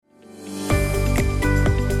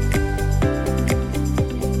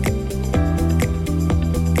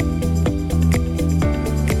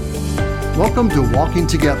Welcome to Walking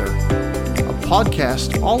Together, a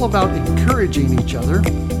podcast all about encouraging each other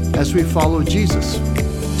as we follow Jesus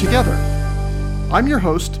together. I'm your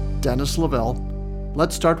host, Dennis Lavelle.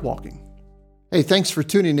 Let's start walking. Hey, thanks for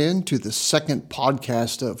tuning in to the second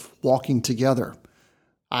podcast of Walking Together.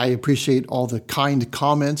 I appreciate all the kind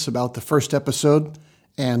comments about the first episode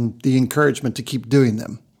and the encouragement to keep doing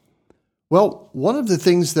them. Well, one of the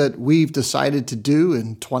things that we've decided to do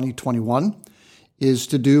in 2021 is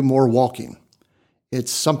to do more walking.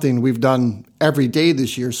 It's something we've done every day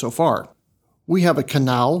this year so far. We have a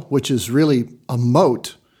canal, which is really a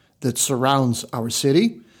moat that surrounds our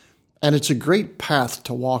city, and it's a great path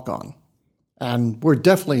to walk on. And we're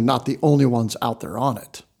definitely not the only ones out there on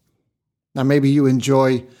it. Now, maybe you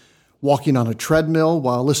enjoy walking on a treadmill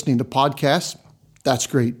while listening to podcasts. That's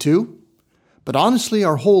great too. But honestly,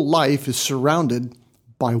 our whole life is surrounded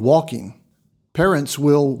by walking. Parents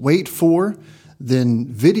will wait for, then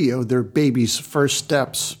video their baby's first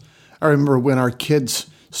steps. I remember when our kids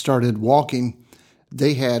started walking,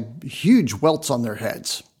 they had huge welts on their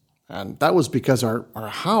heads. And that was because our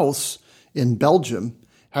house in Belgium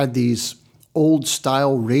had these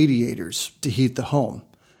old-style radiators to heat the home.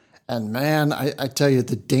 And man, I tell you,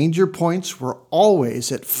 the danger points were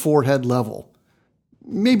always at forehead level.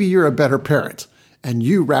 Maybe you're a better parent, and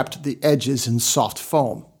you wrapped the edges in soft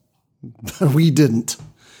foam. We didn't.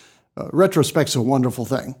 Retrospect's a wonderful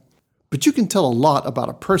thing. But you can tell a lot about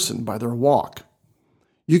a person by their walk.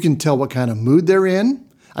 You can tell what kind of mood they're in.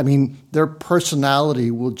 I mean, their personality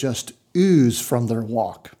will just ooze from their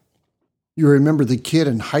walk. You remember the kid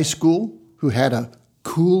in high school who had a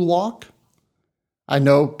cool walk? I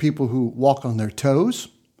know people who walk on their toes.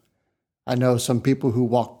 I know some people who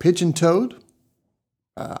walk pigeon-toed.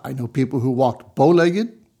 I know people who walk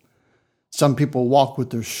bow-legged. Some people walk with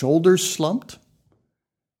their shoulders slumped.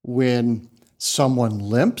 When someone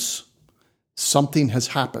limps, something has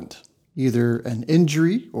happened, either an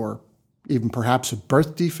injury or even perhaps a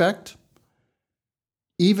birth defect.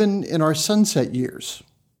 Even in our sunset years,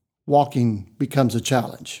 walking becomes a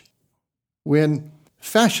challenge. When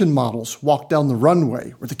fashion models walk down the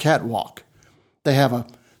runway or the catwalk, they have a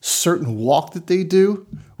certain walk that they do,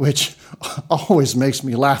 which always makes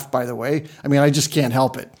me laugh, by the way. I mean, I just can't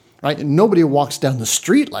help it, right? And nobody walks down the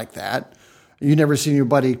street like that. You never see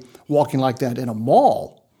anybody walking like that in a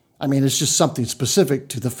mall. I mean, it's just something specific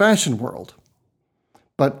to the fashion world.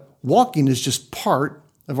 But walking is just part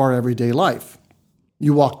of our everyday life.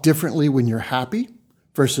 You walk differently when you're happy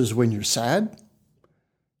versus when you're sad.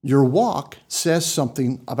 Your walk says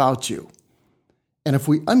something about you. And if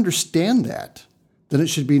we understand that, then it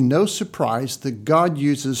should be no surprise that God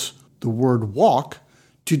uses the word walk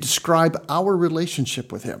to describe our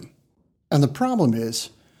relationship with Him. And the problem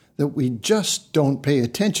is that we just don't pay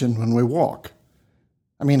attention when we walk.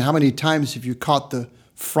 I mean, how many times have you caught the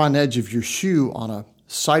front edge of your shoe on a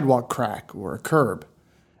sidewalk crack or a curb,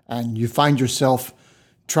 and you find yourself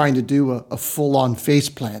trying to do a full-on face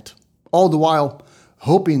plant, all the while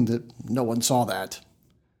hoping that no one saw that?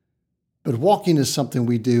 But walking is something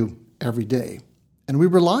we do every day, and we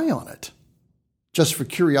rely on it. Just for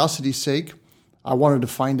curiosity's sake, I wanted to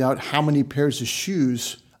find out how many pairs of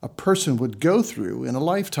shoes a person would go through in a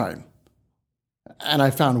lifetime. And I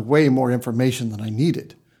found way more information than I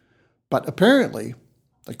needed. But apparently,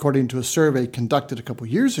 according to a survey conducted a couple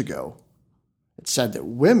years ago, it said that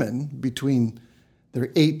women between their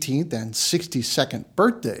 18th and 62nd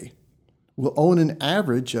birthday will own an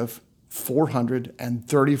average of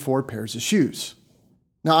 434 pairs of shoes.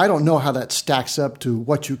 Now, I don't know how that stacks up to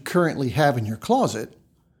what you currently have in your closet,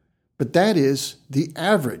 but that is the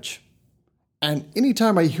average. And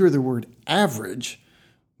anytime I hear the word average,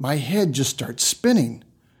 my head just starts spinning,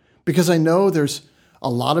 because I know there's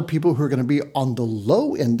a lot of people who are going to be on the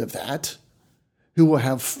low end of that, who will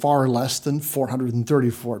have far less than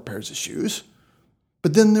 434 pairs of shoes.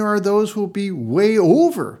 But then there are those who will be way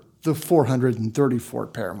over the 434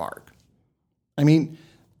 pair mark. I mean,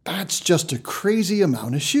 that's just a crazy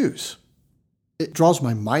amount of shoes. It draws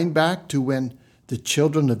my mind back to when the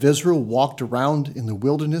children of Israel walked around in the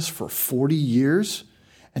wilderness for 40 years,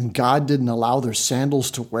 and God didn't allow their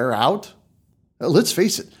sandals to wear out. Let's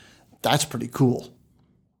face it, that's pretty cool.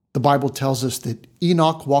 The Bible tells us that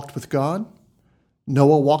Enoch walked with God,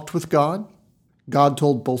 Noah walked with God. God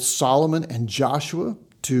told both Solomon and Joshua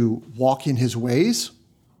to walk in His ways.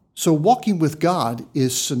 So walking with God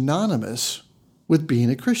is synonymous with being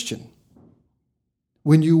a Christian.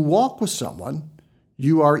 When you walk with someone,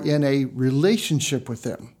 you are in a relationship with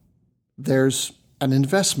them. There's an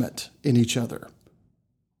investment in each other.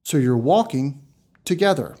 So you're walking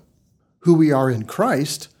together. Who we are in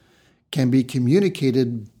Christ can be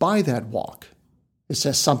communicated by that walk. It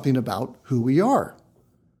says something about who we are.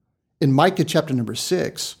 In Micah chapter number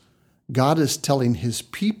 6, God is telling his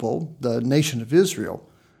people, the nation of Israel,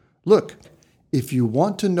 look, if you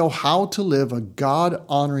want to know how to live a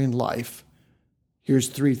God-honoring life, here's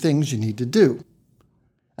 3 things you need to do.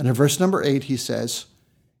 And in verse number 8, he says,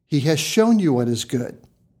 he has shown you what is good.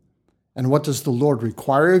 And what does the Lord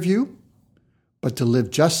require of you? But to live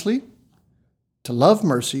justly, to love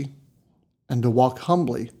mercy, and to walk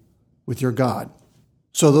humbly with your God.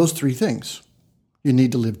 So those 3 things. You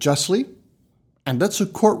need to live justly, and that's a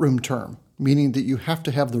courtroom term, meaning that you have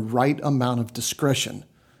to have the right amount of discretion.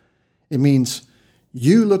 It means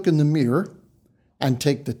you look in the mirror and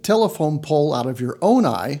take the telephone pole out of your own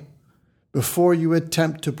eye before you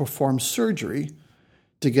attempt to perform surgery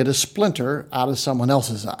to get a splinter out of someone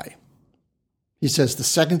else's eye. He says the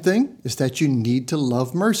second thing is that you need to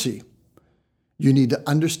love mercy. You need to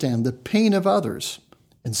understand the pain of others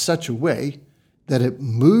in such a way that it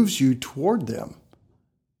moves you toward them,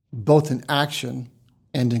 both in action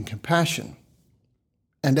and in compassion.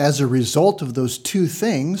 And as a result of those 2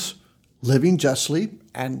 things, living justly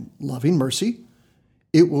and loving mercy,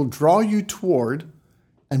 it will draw you toward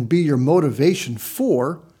and be your motivation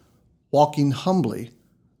for walking humbly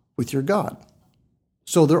with your God.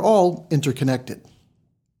 So they're all interconnected.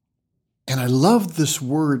 And I love this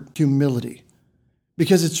word humility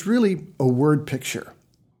because it's really a word picture.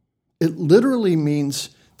 It literally means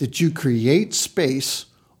that you create space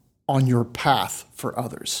on your path for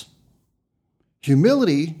others.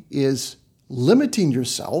 Humility is limiting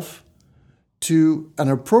yourself to an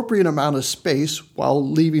appropriate amount of space while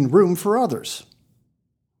leaving room for others.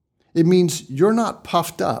 It means you're not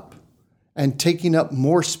puffed up and taking up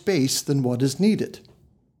more space than what is needed.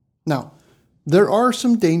 Now, there are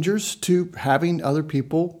some dangers to having other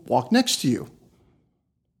people walk next to you.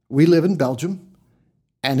 We live in Belgium,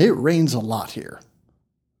 and it rains a lot here.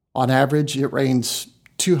 On average, it rains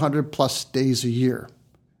 200 plus days a year.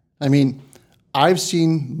 I mean, I've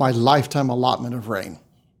seen my lifetime allotment of rain.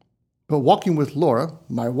 But walking with Laura,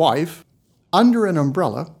 my wife, under an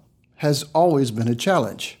umbrella has always been a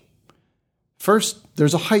challenge. First,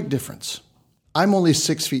 there's a height difference. I'm only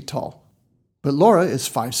 6 feet tall, but Laura is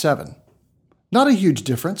 5'7". Not a huge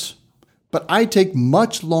difference, but I take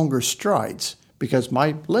much longer strides because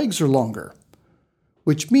my legs are longer,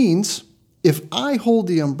 which means if I hold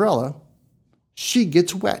the umbrella, she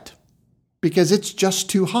gets wet because it's just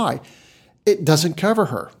too high. It doesn't cover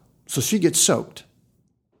her, so she gets soaked.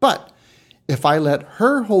 But if I let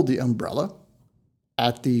her hold the umbrella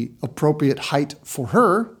at the appropriate height for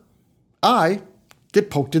her, I get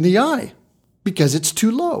poked in the eye because it's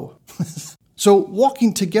too low. So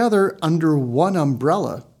walking together under one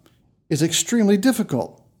umbrella is extremely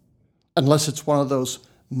difficult, unless it's one of those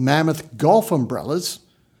mammoth golf umbrellas,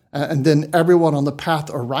 and then everyone on the path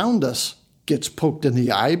around us gets poked in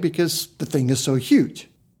the eye because the thing is so huge.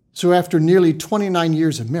 So after nearly 29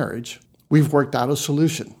 years of marriage, we've worked out a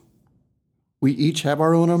solution. We each have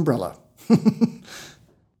our own umbrella.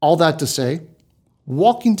 All that to say,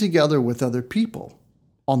 walking together with other people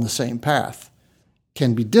on the same path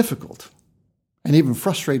can be difficult and even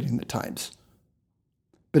frustrating at times.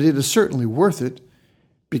 But it is certainly worth it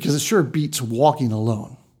because it sure beats walking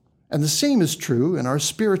alone. And the same is true in our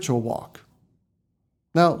spiritual walk.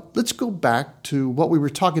 Now, let's go back to what we were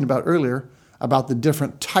talking about earlier about the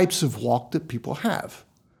different types of walk that people have.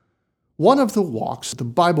 One of the walks the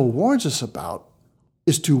Bible warns us about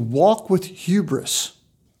is to walk with hubris,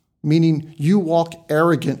 meaning you walk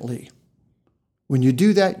arrogantly. When you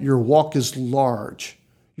do that, your walk is large,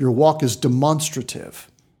 your walk is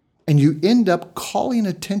demonstrative, and you end up calling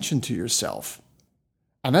attention to yourself.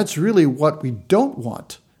 And that's really what we don't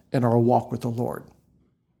want in our walk with the Lord.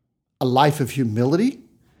 A life of humility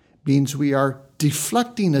means we are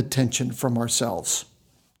deflecting attention from ourselves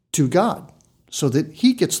to God so that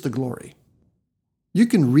He gets the glory. You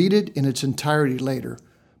can read it in its entirety later,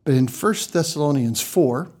 but in 1 Thessalonians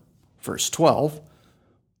 4, verse 12,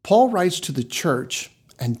 Paul writes to the church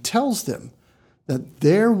and tells them that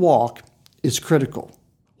their walk is critical.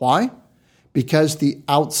 Why? Because the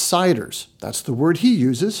outsiders, that's the word he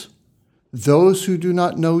uses, those who do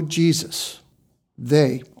not know Jesus,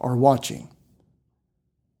 they are watching.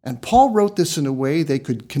 And Paul wrote this in a way they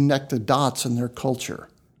could connect the dots in their culture,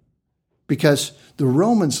 because the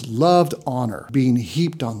Romans loved honor being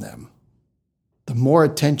heaped on them. The more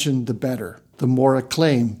attention, the better. The more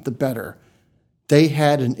acclaim, the better. They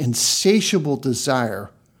had an insatiable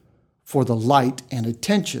desire for the light and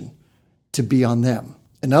attention to be on them.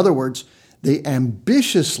 In other words, they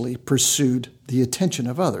ambitiously pursued the attention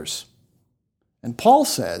of others. And Paul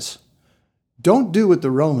says, Don't do what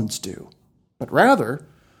the Romans do, but rather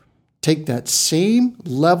take that same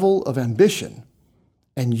level of ambition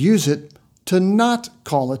and use it to not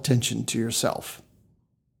call attention to yourself.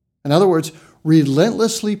 In other words,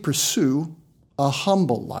 relentlessly pursue a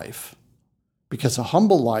humble life, because a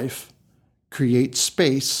humble life creates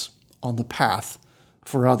space on the path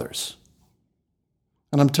for others.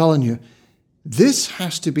 And I'm telling you, this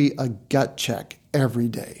has to be a gut check every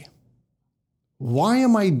day. Why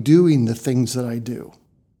am I doing the things that I do?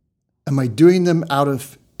 Am I doing them out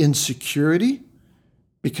of insecurity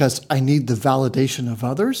because I need the validation of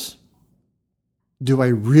others? Do I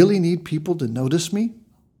really need people to notice me?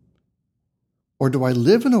 Or do I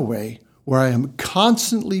live in a way where I am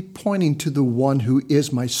constantly pointing to the one who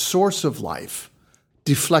is my source of life,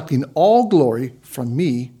 deflecting all glory from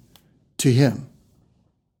me to him?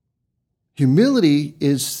 Humility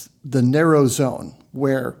is the narrow zone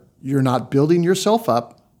where you're not building yourself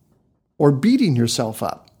up or beating yourself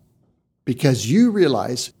up because you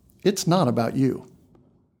realize it's not about you.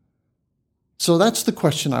 So that's the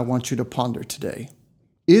question I want you to ponder today.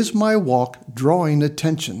 Is my walk drawing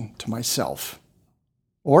attention to myself?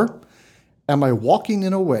 Or am I walking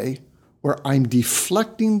in a way where I'm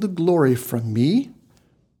deflecting the glory from me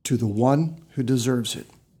to the one who deserves it?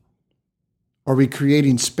 Are we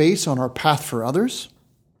creating space on our path for others?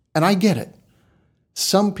 And I get it.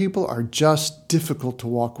 Some people are just difficult to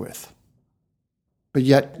walk with. But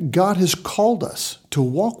yet, God has called us to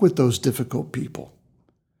walk with those difficult people.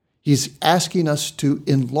 He's asking us to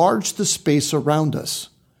enlarge the space around us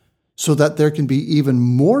so that there can be even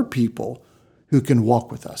more people who can walk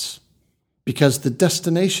with us, because the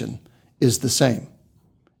destination is the same.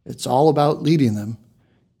 It's all about leading them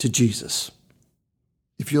to Jesus.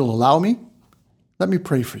 If you'll allow me, let me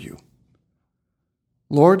pray for you.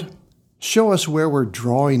 Lord, show us where we're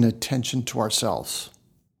drawing attention to ourselves,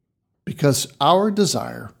 because our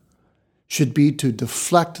desire should be to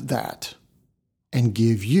deflect that and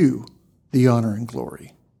give you the honor and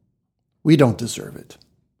glory. We don't deserve it.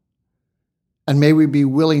 And may we be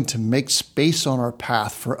willing to make space on our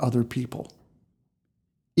path for other people,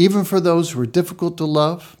 even for those who are difficult to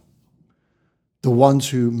love, the ones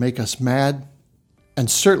who make us mad, and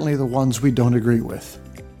certainly the ones we don't agree with.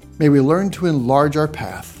 May we learn to enlarge our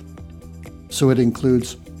path so it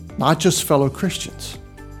includes not just fellow Christians,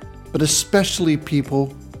 but especially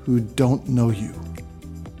people who don't know you.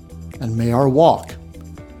 And may our walk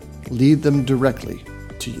lead them directly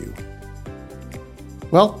to you.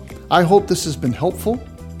 Well, I hope this has been helpful.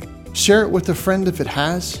 Share it with a friend if it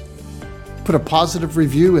has. Put a positive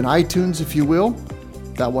review in iTunes if you will.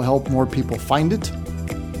 That will help more people find it.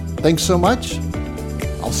 Thanks so much.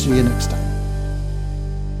 I'll see you next time.